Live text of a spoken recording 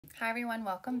Hi everyone,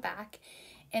 welcome back.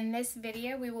 In this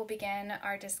video, we will begin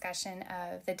our discussion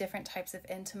of the different types of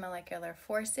intermolecular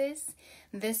forces.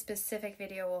 This specific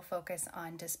video will focus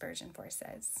on dispersion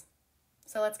forces.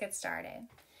 So let's get started.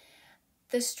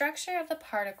 The structure of the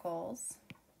particles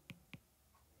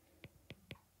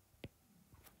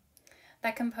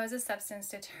that compose a substance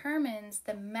determines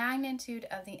the magnitude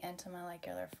of the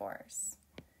intermolecular force.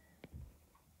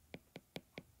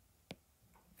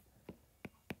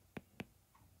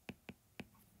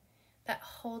 That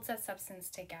holds that substance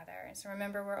together. So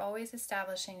remember, we're always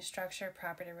establishing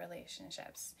structure-property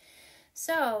relationships.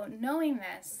 So knowing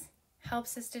this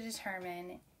helps us to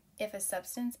determine if a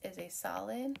substance is a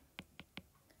solid,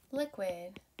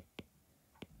 liquid,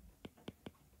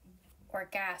 or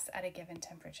gas at a given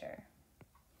temperature.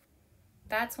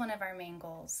 That's one of our main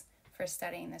goals for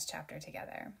studying this chapter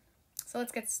together. So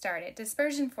let's get started.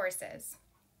 Dispersion forces.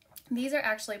 These are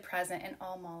actually present in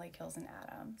all molecules and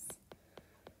atoms.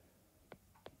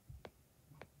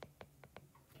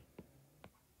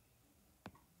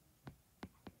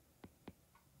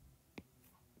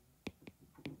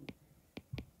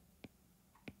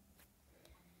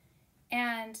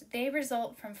 And they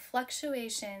result from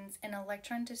fluctuations in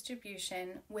electron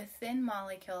distribution within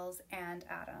molecules and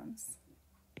atoms.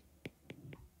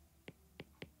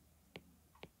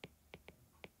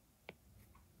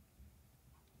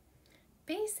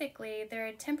 Basically, they're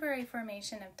a temporary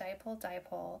formation of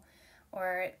dipole-dipole,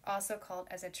 or also called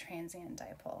as a transient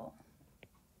dipole.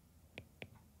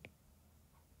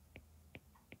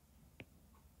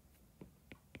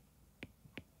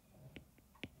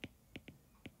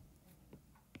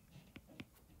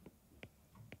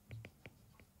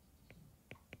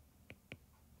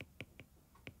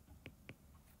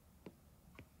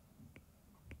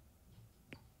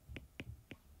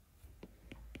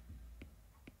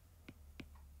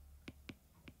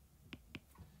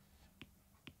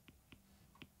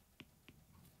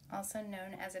 Also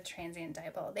known as a transient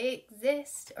dipole. They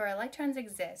exist, or electrons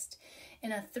exist,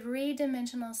 in a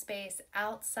three-dimensional space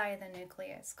outside the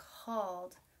nucleus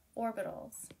called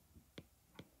orbitals,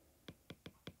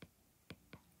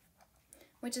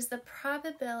 which is the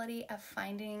probability of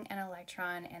finding an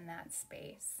electron in that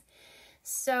space.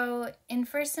 So in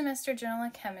first semester Journal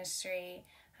of Chemistry,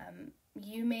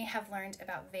 you may have learned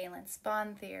about valence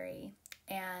bond theory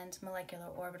and molecular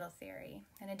orbital theory.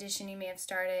 In addition, you may have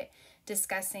started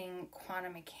discussing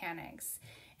quantum mechanics.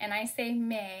 And I say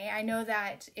may, I know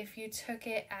that if you took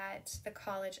it at the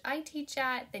college I teach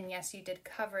at, then yes, you did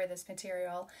cover this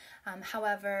material.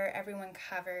 However, everyone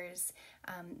covers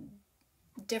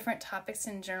different topics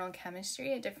in general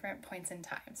chemistry at different points in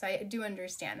time. So I do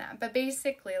understand that. But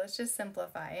basically, let's just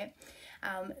simplify it.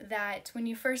 That when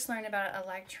you first learn about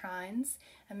electrons,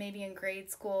 maybe in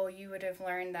grade school, you would have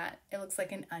learned that it looks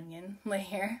like an onion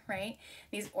layer, right?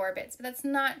 These orbits, but that's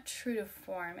not true to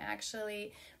form.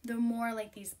 Actually, they're more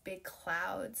like these big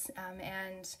clouds.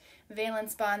 And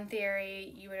valence bond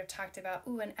theory, you would have talked about,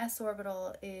 an s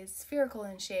orbital is spherical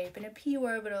in shape, and a p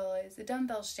orbital is a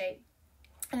dumbbell shape.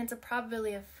 And it's a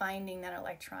probability of finding that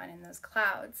electron in those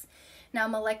clouds. Now,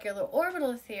 molecular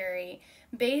orbital theory,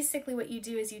 basically what you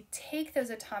do is you take those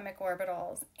atomic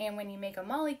orbitals, and when you make a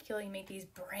molecule, you make these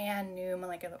brand new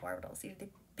molecular orbitals, these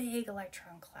big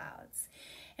electron clouds.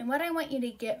 And what I want you to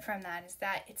get from that is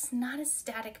that it's not a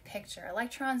static picture.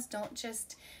 Electrons don't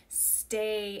just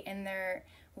stay in their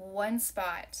one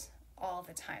spot all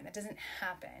the time. That doesn't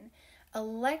happen.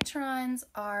 Electrons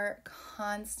are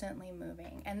constantly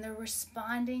moving, and they're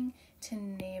responding to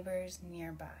neighbors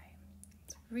nearby.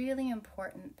 It's really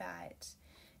important that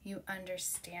you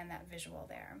understand that visual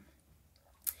there.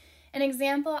 An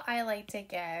example I like to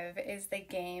give is the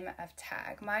game of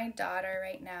tag. My daughter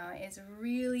right now is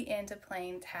really into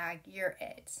playing tag, you're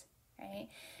it, right?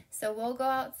 So we'll go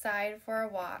outside for a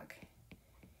walk,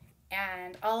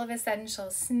 and all of a sudden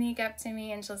she'll sneak up to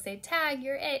me and she'll say, tag,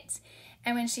 you're it.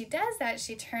 And when she does that,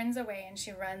 she turns away and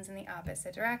she runs in the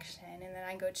opposite direction. And then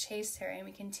I go chase her, and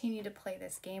we continue to play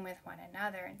this game with one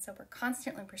another. And so we're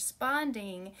constantly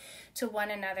responding to one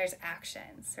another's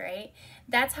actions, right?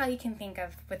 That's how you can think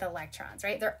of with electrons,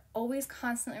 right? They're always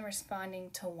constantly responding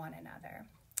to one another.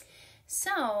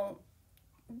 So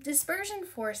dispersion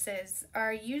forces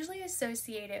are usually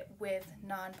associated with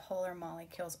nonpolar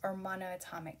molecules or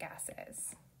monoatomic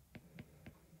gases.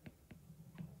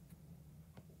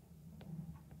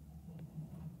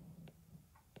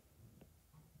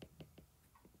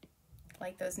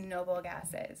 Like those noble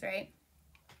gases, right?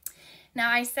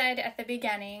 Now, I said at the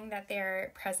beginning that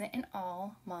they're present in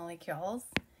all molecules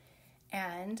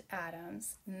and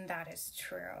atoms. That is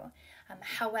true.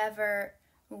 However,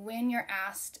 when you're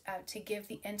asked to give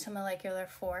the intermolecular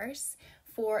force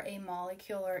for a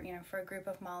molecule or, for a group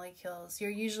of molecules, you're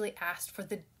usually asked for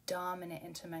the dominant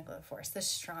intermolecular force, the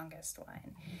strongest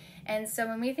one. And so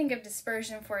when we think of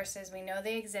dispersion forces, we know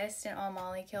they exist in all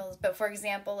molecules, but for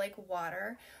example, like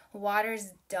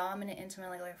water's dominant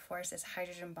intermolecular force is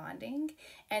hydrogen bonding,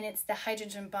 and it's the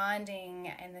hydrogen bonding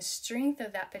and the strength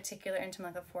of that particular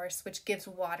intermolecular force which gives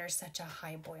water such a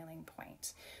high boiling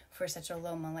point for such a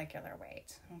low molecular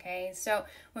weight. Okay, so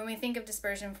when we think of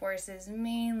dispersion forces,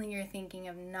 mainly you're thinking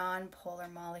of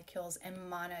nonpolar molecules and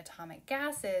monoatomic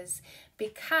gases,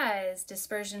 because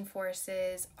dispersion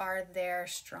forces are their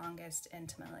strongest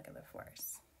intermolecular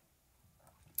force.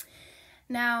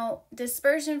 Now,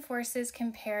 dispersion forces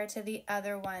compared to the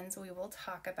other ones we will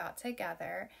talk about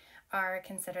together are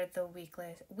considered the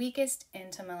weakest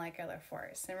intermolecular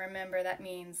force. And remember, that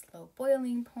means low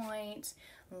boiling point,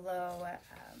 low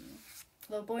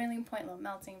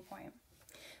melting point.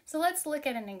 So let's look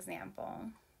at an example.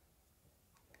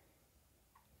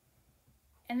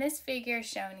 In this figure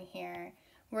shown here,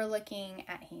 we're looking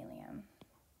at helium.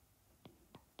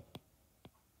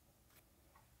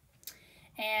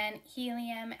 And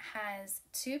helium has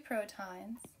 2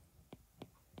 protons,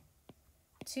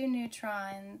 2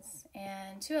 neutrons,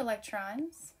 and 2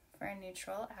 electrons for a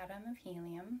neutral atom of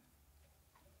helium.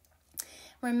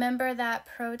 Remember that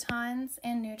protons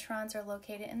and neutrons are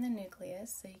located in the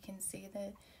nucleus, so you can see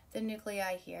the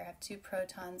nuclei here have 2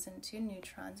 protons and 2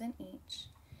 neutrons in each.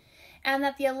 And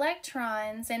that the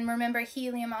electrons, and remember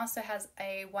helium also has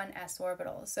a 1s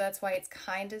orbital, so that's why it's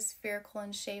kind of spherical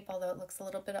in shape, although it looks a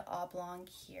little bit oblong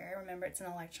here. Remember, it's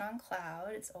an electron cloud,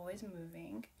 it's always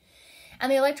moving.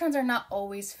 And the electrons are not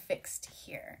always fixed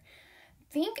here.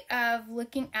 Think of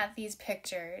looking at these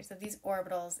pictures of these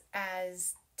orbitals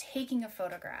as taking a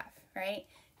photograph, right?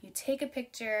 You take a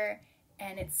picture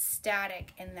and it's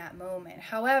static in that moment.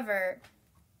 However,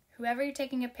 whoever you're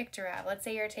taking a picture of, let's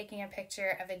say you're taking a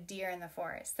picture of a deer in the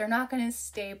forest, they're not going to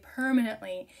stay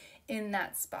permanently in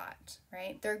that spot,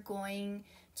 right? They're going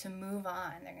to move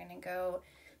on. They're going to go,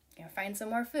 find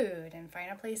some more food and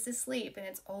find a place to sleep, and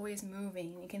it's always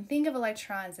moving. You can think of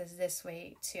electrons as this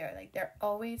way too, like they're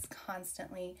always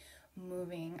constantly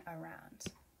moving around,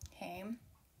 okay?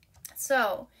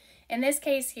 So in this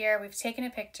case here, we've taken a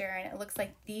picture and it looks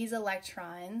like these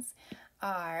electrons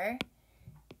are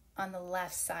on the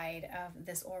left side of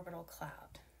this orbital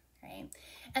cloud, right?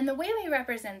 And the way we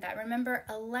represent that, remember,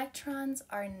 electrons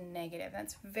are negative.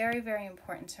 That's very, very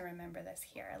important to remember this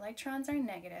here. Electrons are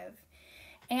negative,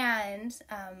 and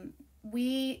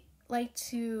we like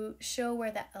to show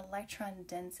where that electron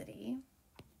density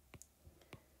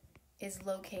is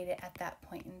located at that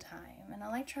point in time. And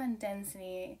electron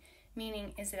density,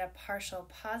 meaning is it a partial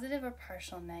positive or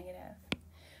partial negative?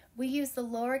 We use the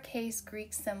lowercase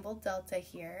Greek symbol delta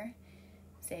here.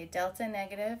 Say delta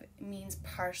negative means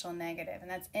partial negative, and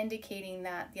that's indicating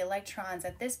that the electrons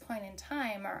at this point in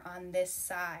time are on this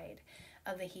side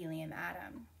of the helium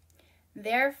atom.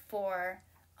 Therefore,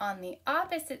 on the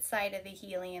opposite side of the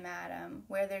helium atom,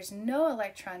 where there's no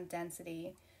electron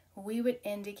density, we would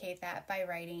indicate that by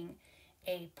writing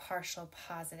a partial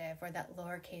positive, or that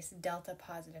lowercase delta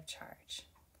positive charge,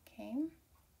 okay?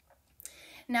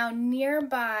 Now,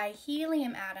 nearby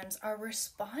helium atoms are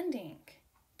responding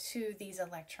to these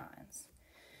electrons.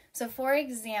 So, for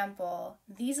example,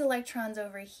 these electrons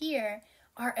over here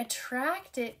are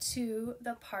attracted to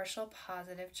the partial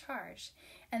positive charge.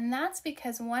 And that's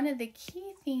because one of the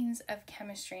key themes of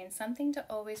chemistry, and something to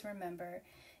always remember,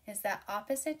 is that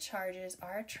opposite charges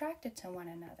are attracted to one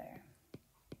another.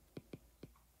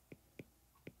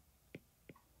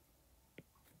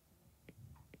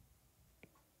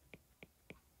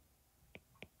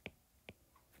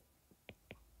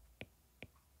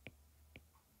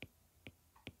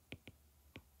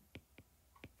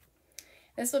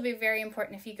 This will be very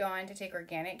important if you go on to take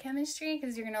organic chemistry,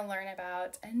 because you're going to learn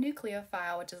about a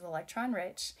nucleophile, which is electron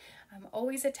rich,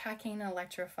 always attacking an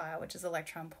electrophile, which is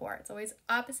electron poor. It's always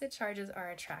opposite charges are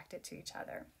attracted to each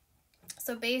other.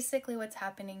 So basically what's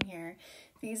happening here,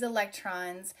 these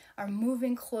electrons are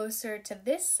moving closer to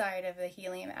this side of the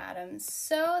helium atom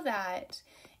so that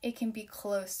it can be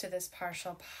close to this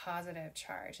partial positive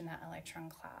charge in that electron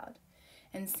cloud.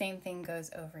 And same thing goes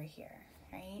over here.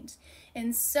 Right?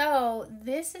 And so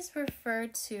this is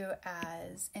referred to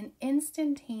as an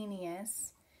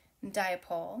instantaneous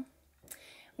dipole,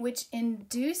 which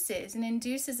induces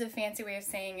a fancy way of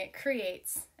saying it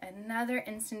creates another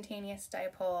instantaneous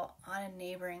dipole on a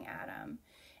neighboring atom,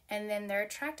 and then they're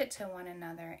attracted to one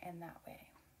another in that way.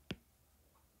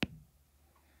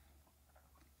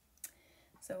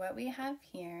 So what we have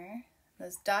here,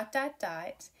 Those dot, dot,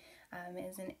 dot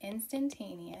is an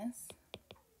instantaneous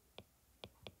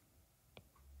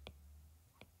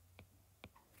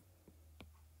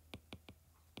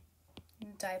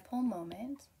dipole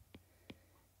moment.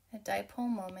 A dipole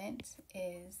moment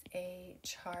is a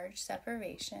charge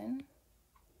separation.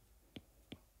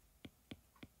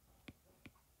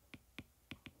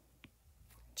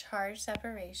 Charge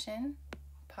separation,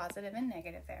 positive and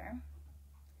negative there.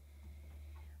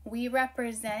 We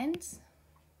represent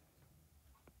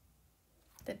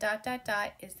the dot, dot,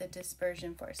 dot is the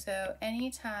dispersion force. So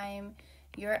anytime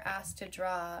you're asked to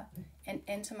draw an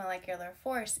intermolecular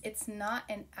force, it's not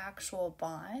an actual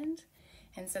bond.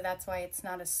 And so that's why it's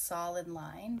not a solid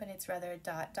line, but it's rather a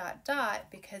dot, dot, dot,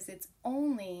 because it's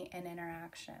only an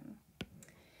interaction.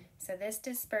 So this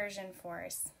dispersion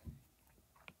force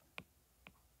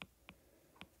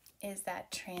is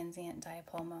that transient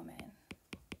dipole moment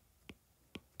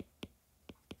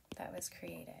that was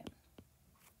created.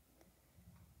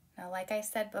 Now, like I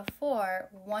said before,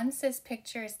 once this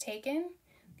picture is taken,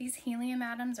 these helium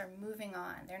atoms are moving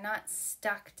on. They're not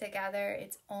stuck together.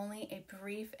 It's only a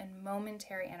brief and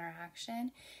momentary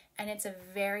interaction, and it's a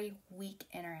very weak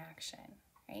interaction,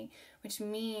 right? Which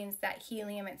means that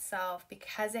helium itself,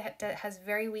 because it has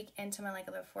very weak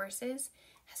intermolecular forces,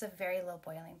 has a very low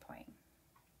boiling point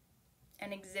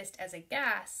and exists as a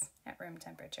gas at room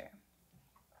temperature.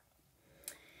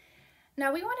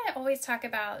 Now, we want to always talk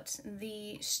about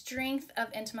the strength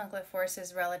of intermolecular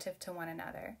forces relative to one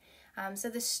another. So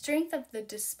the strength of the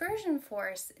dispersion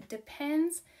force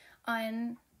depends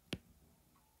on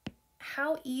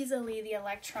how easily the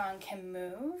electron can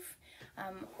move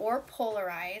or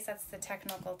polarize, that's the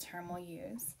technical term we'll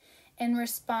use, in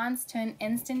response to an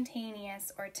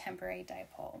instantaneous or temporary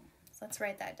dipole. So let's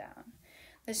write that down.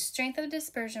 The strength of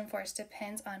dispersion force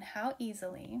depends on how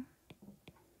easily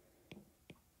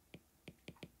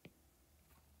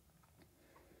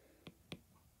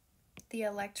the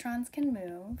electrons can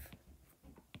move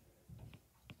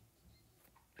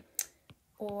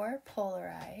or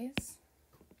polarize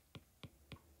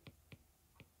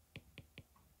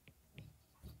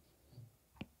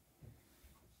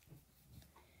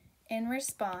in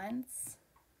response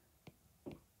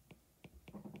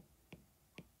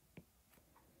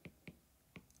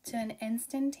to an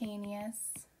instantaneous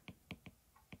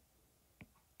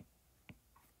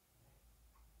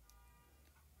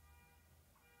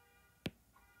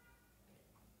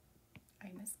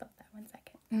I misspelled that, 1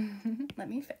 second. Let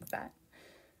me fix that.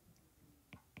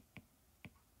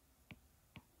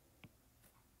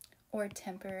 Or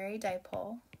temporary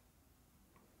dipole.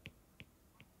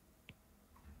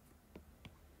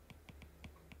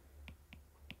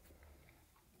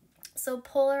 So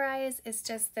polarize is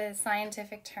just the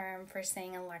scientific term for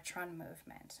saying electron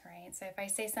movement, right? So if I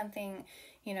say something,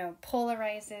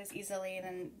 polarizes easily,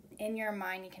 then in your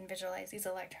mind you can visualize these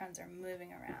electrons are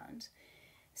moving around.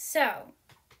 So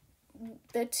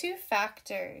the two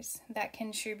factors that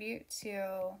contribute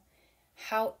to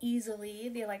how easily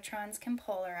the electrons can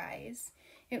polarize,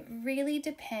 it really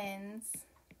depends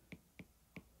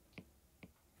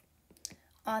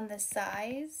on the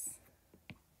size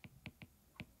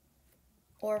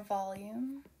or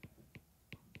volume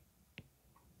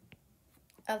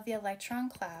of the electron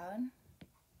cloud,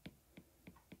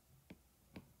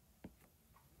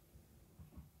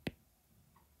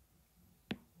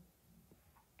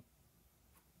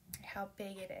 how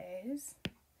big it is,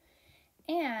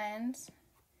 and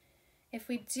if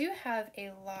we do have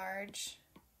a large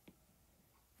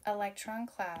electron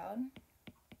cloud,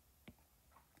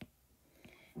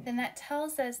 then that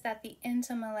tells us that the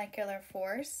intermolecular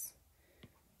force,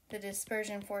 the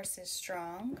dispersion force, is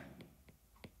strong.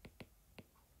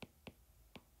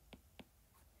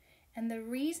 And the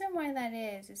reason why that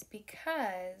is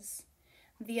because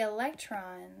the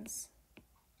electrons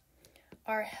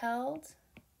are held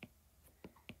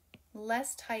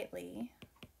less tightly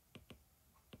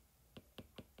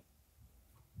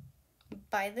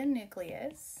by the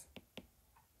nucleus.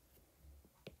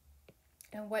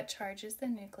 And what charges the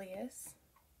nucleus?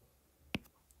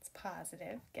 It's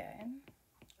positive, good.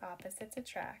 Opposites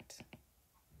attract.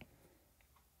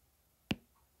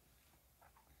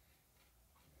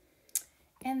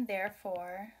 And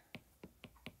therefore,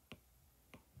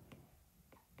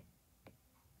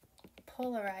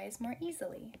 polarize more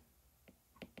easily.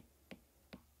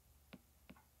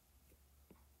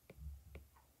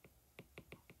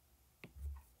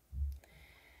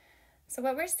 So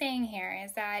what we're saying here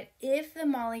is that if the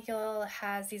molecule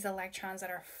has these electrons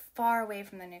that are far away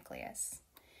from the nucleus,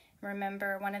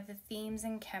 remember one of the themes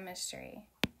in chemistry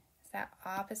is that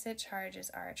opposite charges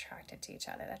are attracted to each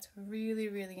other. That's really,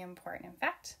 really important. In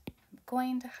fact, I'm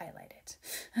going to highlight it.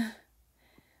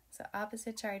 So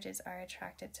opposite charges are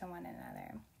attracted to one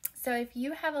another. So if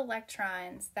you have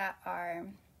electrons that are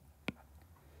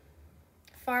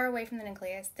far away from the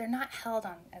nucleus, they're not held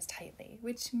on as tightly,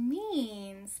 which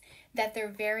means that they're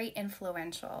very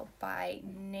influential by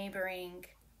neighboring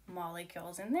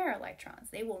molecules and their electrons.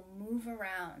 They will move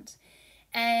around.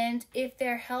 And if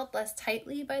they're held less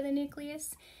tightly by the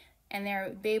nucleus and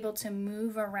they're able to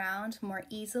move around more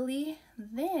easily,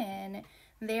 then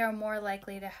they are more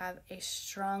likely to have a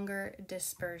stronger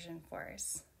dispersion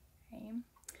force. Okay?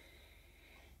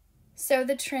 So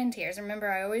the trend here is,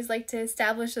 remember, I always like to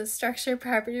establish those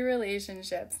structure-property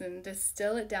relationships and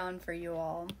distill it down for you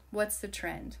all. What's the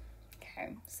trend?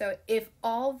 Okay, so if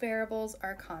all variables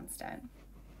are constant,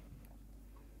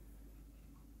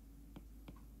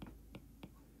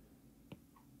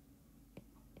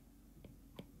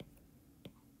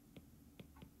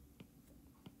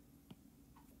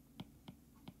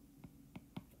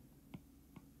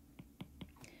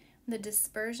 the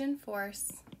dispersion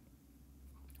force,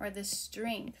 or the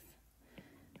strength,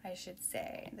 I should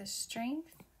say, the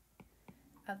strength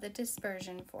of the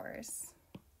dispersion force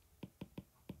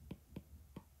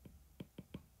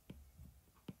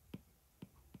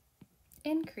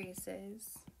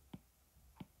increases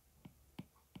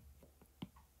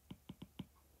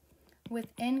with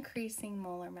increasing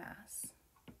molar mass.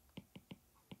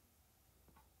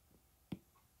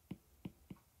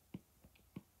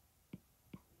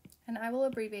 And I will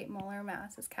abbreviate molar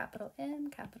mass as capital M,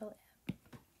 capital M.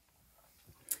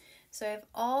 So if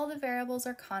all the variables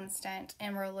are constant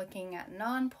and we're looking at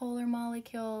nonpolar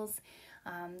molecules,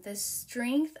 the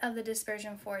strength of the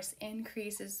dispersion force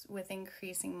increases with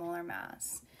increasing molar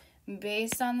mass,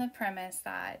 based on the premise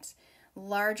that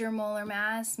larger molar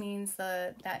mass means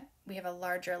that we have a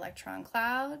larger electron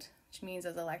cloud, which means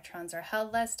those electrons are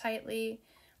held less tightly,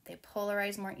 they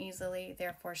polarize more easily,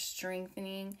 therefore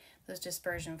strengthening those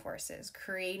dispersion forces,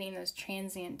 creating those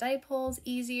transient dipoles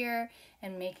easier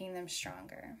and making them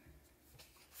stronger.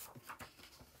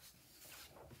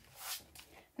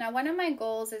 Now, one of my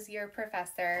goals as your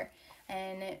professor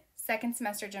in second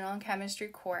semester general chemistry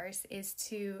course is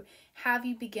to have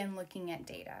you begin looking at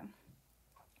data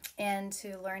and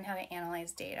to learn how to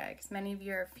analyze data, because many of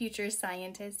you are future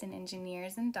scientists and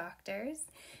engineers and doctors.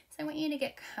 So I want you to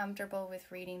get comfortable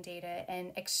with reading data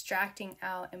and extracting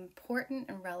out important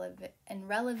and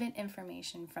relevant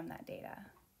information from that data.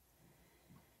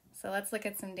 So let's look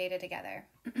at some data together.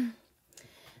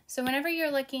 So whenever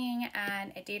you're looking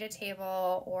at a data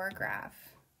table or graph,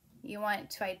 you want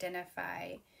to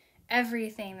identify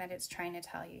everything that it's trying to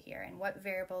tell you here and what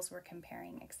variables we're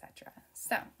comparing, etc.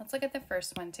 So let's look at the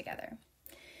first one together.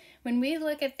 When we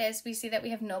look at this, we see that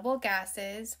we have noble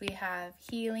gases. We have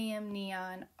helium,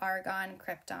 neon, argon,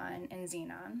 krypton, and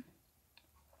xenon.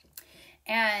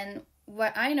 And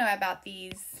what I know about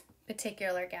these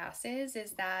particular gases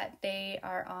is that they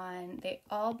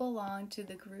all belong to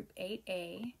the group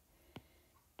 8A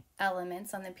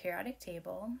elements on the periodic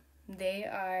table. They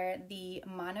are the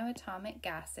monoatomic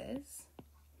gases.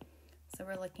 So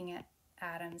we're looking at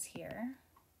atoms here,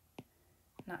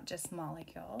 not just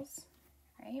molecules,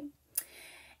 right?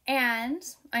 And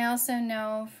I also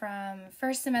know from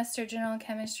first semester general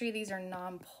chemistry, these are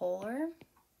nonpolar,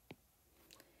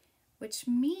 which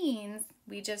means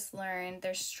we just learned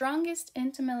their strongest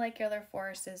intermolecular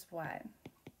force is what?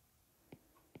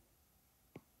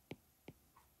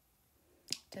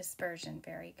 Dispersion.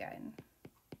 Very good.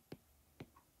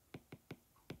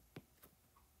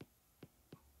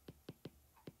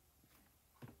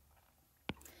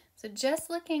 So just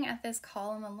looking at this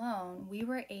column alone, we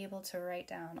were able to write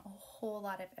down a whole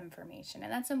lot of information.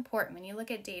 And that's important. When you look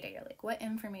at data, you're like, what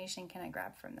information can I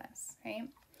grab from this, right?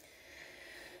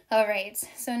 All right,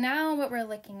 so now what we're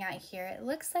looking at here, it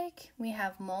looks like we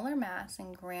have molar mass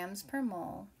in grams per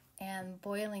mole and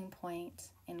boiling point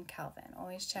in Kelvin.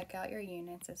 Always check out your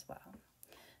units as well.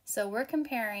 So we're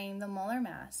comparing the molar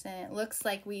mass, and it looks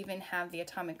like we even have the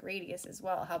atomic radius as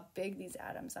well, how big these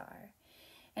atoms are.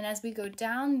 And as we go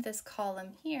down this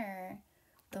column here,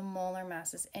 the molar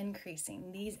mass is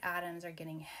increasing. These atoms are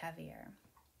getting heavier.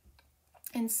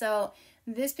 And so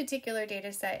this particular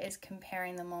data set is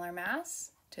comparing the molar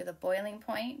mass to the boiling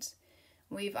point.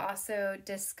 We've also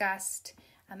discussed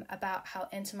about how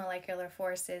intermolecular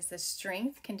forces, the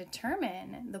strength, can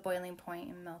determine the boiling point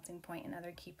and melting point and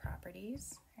other key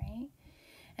properties, right?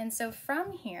 And so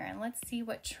from here, and let's see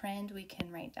what trend we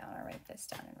can write down. I'll write this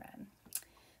down in red.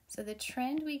 So the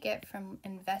trend we get from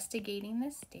investigating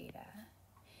this data,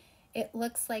 it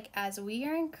looks like as we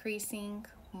are increasing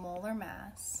molar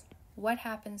mass, what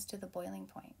happens to the boiling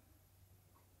point?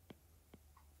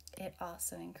 It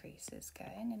also increases. Good.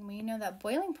 And we know that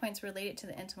boiling point's related to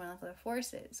the intermolecular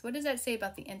forces. What does that say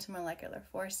about the intermolecular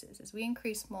forces? As we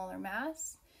increase molar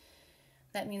mass,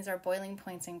 that means our boiling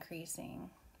point's increasing.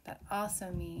 That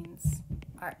also means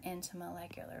our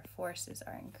intermolecular forces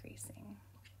are increasing.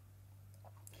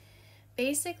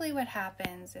 Basically what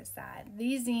happens is that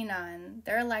these xenon,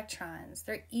 their electrons,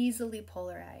 they're easily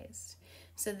polarized.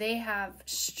 So they have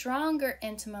stronger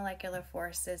intermolecular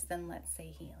forces than, let's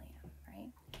say, helium, right?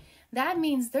 That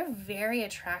means they're very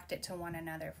attracted to one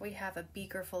another. If we have a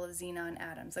beaker full of xenon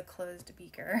atoms, a closed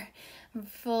beaker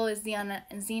full of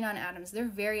xenon atoms, they're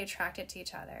very attracted to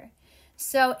each other.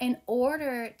 So in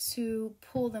order to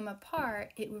pull them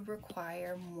apart, it would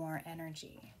require more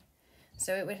energy.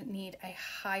 So it would need a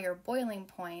higher boiling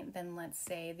point than, let's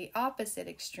say, the opposite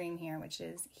extreme here, which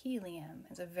is helium,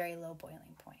 is a very low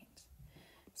boiling point.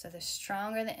 So the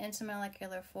stronger the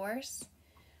intermolecular force,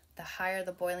 the higher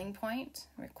the boiling point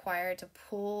required to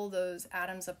pull those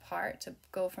atoms apart to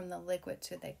go from the liquid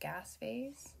to the gas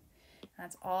phase.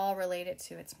 That's all related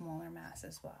to its molar mass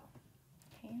as well.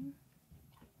 Okay.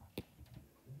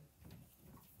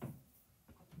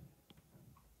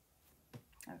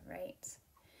 All right.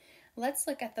 Let's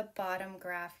look at the bottom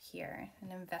graph here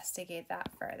and investigate that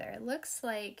further. It looks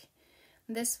like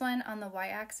this one on the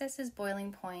y-axis is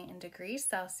boiling point in degrees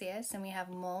Celsius, and we have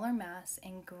molar mass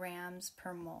in grams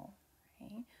per mole.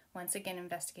 Okay? Once again,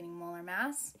 investigating molar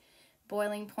mass.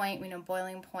 Boiling point, we know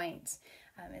boiling point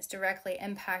is directly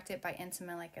impacted by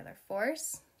intermolecular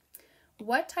force.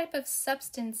 What type of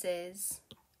substances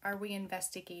are we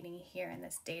investigating here in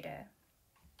this data?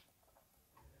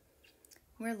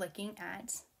 We're looking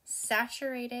at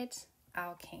saturated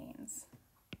alkanes.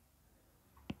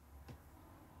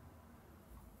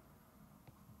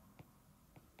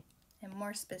 And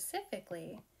more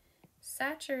specifically,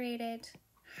 saturated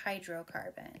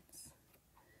hydrocarbons.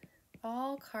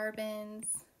 All carbons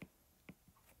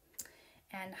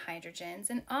and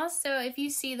hydrogens. And also, if you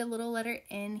see the little letter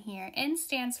N here, N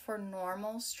stands for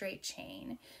normal straight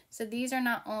chain. So these are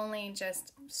not only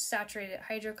just saturated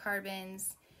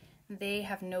hydrocarbons, they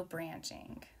have no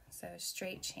branching. So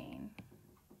straight chain.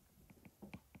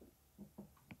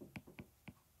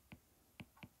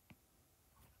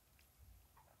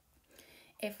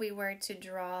 If we were to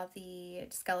draw the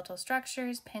skeletal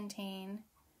structures, pentane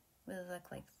would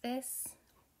look like this.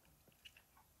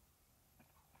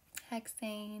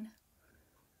 Hexane,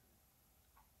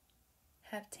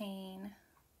 heptane,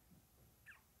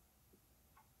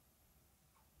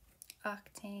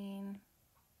 octane,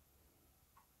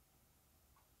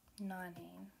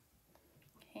 nonane.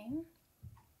 Okay.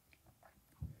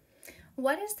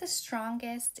 What is the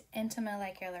strongest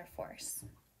intermolecular force?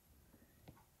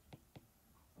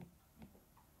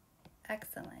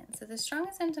 Excellent. So the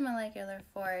strongest intermolecular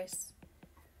force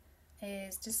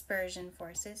is dispersion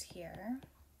forces here.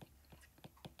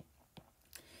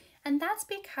 And that's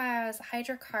because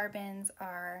hydrocarbons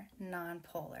are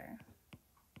nonpolar.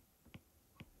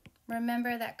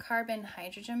 Remember that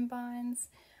carbon-hydrogen bonds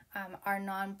are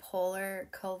nonpolar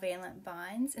covalent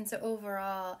bonds. And so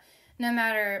overall, no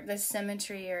matter the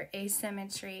symmetry or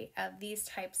asymmetry of these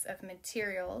types of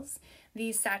materials,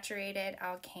 these saturated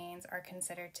alkanes are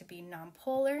considered to be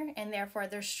nonpolar, and therefore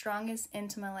their strongest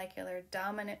intermolecular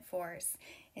dominant force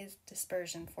is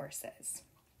dispersion forces.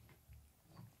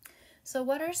 So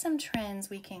what are some trends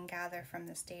we can gather from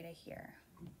this data here?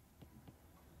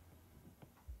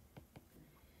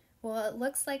 Well, it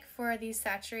looks like for these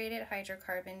saturated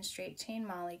hydrocarbon straight chain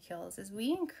molecules, as we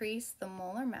increase the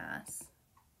molar mass,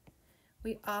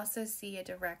 we also see a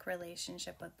direct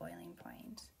relationship with boiling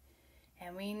point.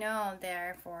 And we know,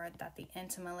 therefore, that the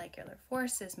intermolecular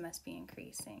forces must be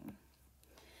increasing.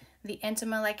 The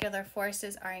intermolecular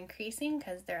forces are increasing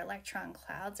because their electron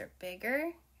clouds are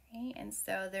bigger, right? And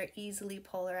so they're easily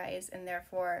polarized and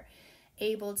therefore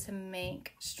able to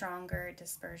make stronger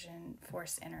dispersion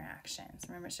force interactions.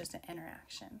 Remember, it's just an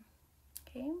interaction.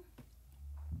 Okay.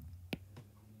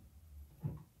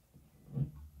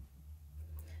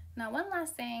 Now, one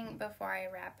last thing before I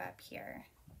wrap up here.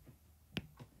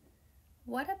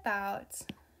 What about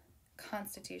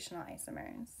constitutional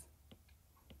isomers?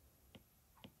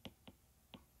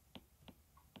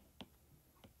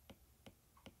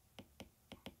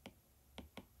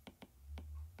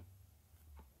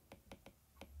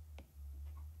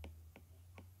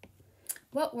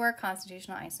 What were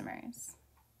constitutional isomers?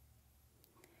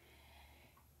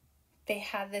 They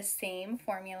had the same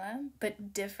formula,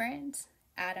 but different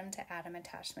atom-to-atom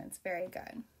attachments. Very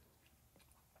good.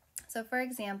 So for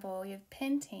example, you have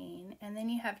pentane, and then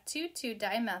you have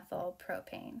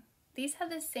 2,2-dimethyl-propane. These have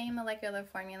the same molecular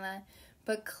formula,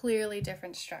 but clearly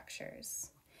different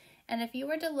structures. And if you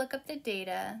were to look up the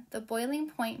data, the boiling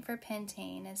point for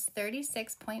pentane is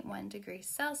 36.1 degrees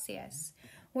Celsius,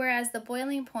 whereas the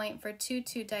boiling point for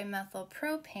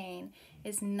 2,2-dimethylpropane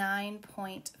is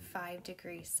 9.5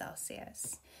 degrees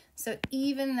Celsius. So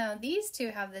even though these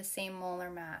two have the same molar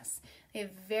mass, they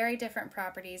have very different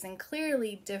properties and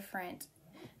clearly different,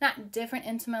 not different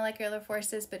intermolecular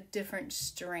forces, but different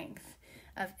strength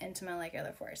of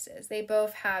intermolecular forces. They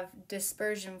both have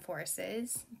dispersion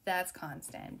forces, that's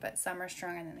constant, but some are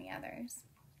stronger than the others.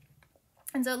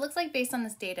 And so it looks like based on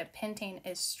this data, pentane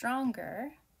is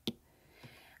stronger.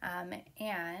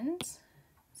 Pentane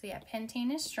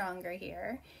is stronger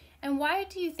here. And why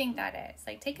do you think that is?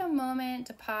 Like, take a moment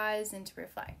to pause and to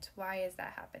reflect. Why is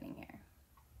that happening here?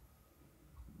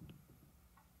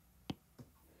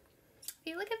 If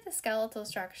you look at the skeletal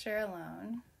structure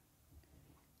alone,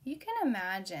 you can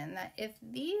imagine that if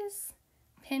these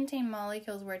pentane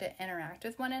molecules were to interact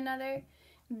with one another,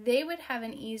 they would have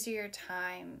an easier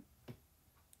time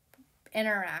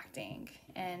interacting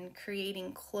and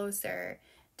creating closer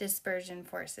dispersion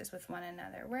forces with one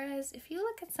another. Whereas if you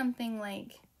look at something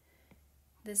like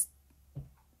this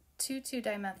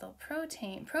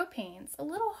 2,2-dimethylpropane, it's a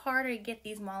little harder to get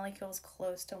these molecules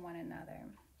close to one another.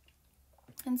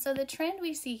 And so the trend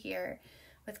we see here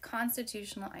with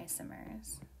constitutional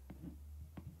isomers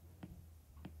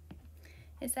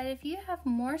is that if you have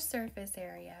more surface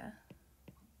area,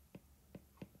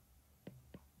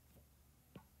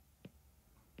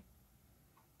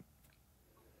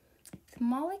 the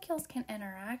molecules can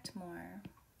interact more.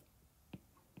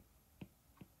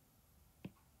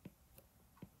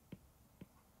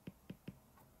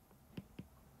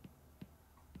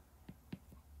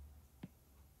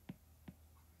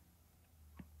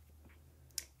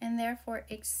 And therefore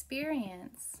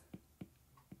experience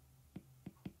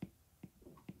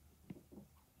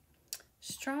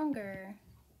stronger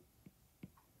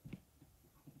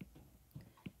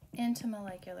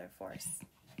intermolecular force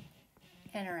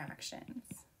interactions.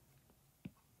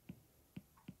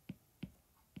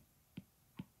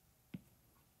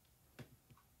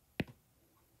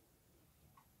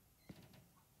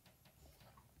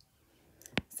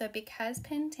 So because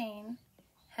pentane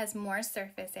has more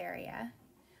surface area,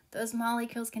 those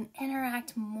molecules can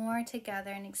interact more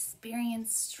together and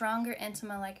experience stronger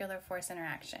intermolecular force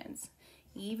interactions.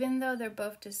 Even though they're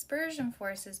both dispersion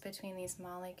forces between these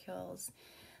molecules,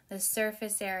 the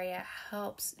surface area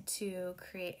helps to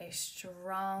create a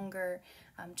stronger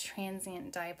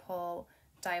transient dipole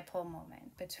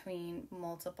moment between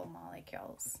multiple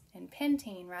molecules in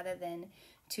pentane rather than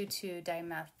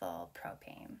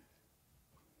 2,2-dimethylpropane.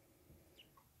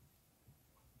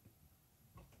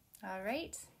 All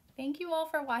right. Thank you all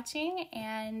for watching,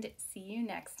 and see you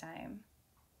next time.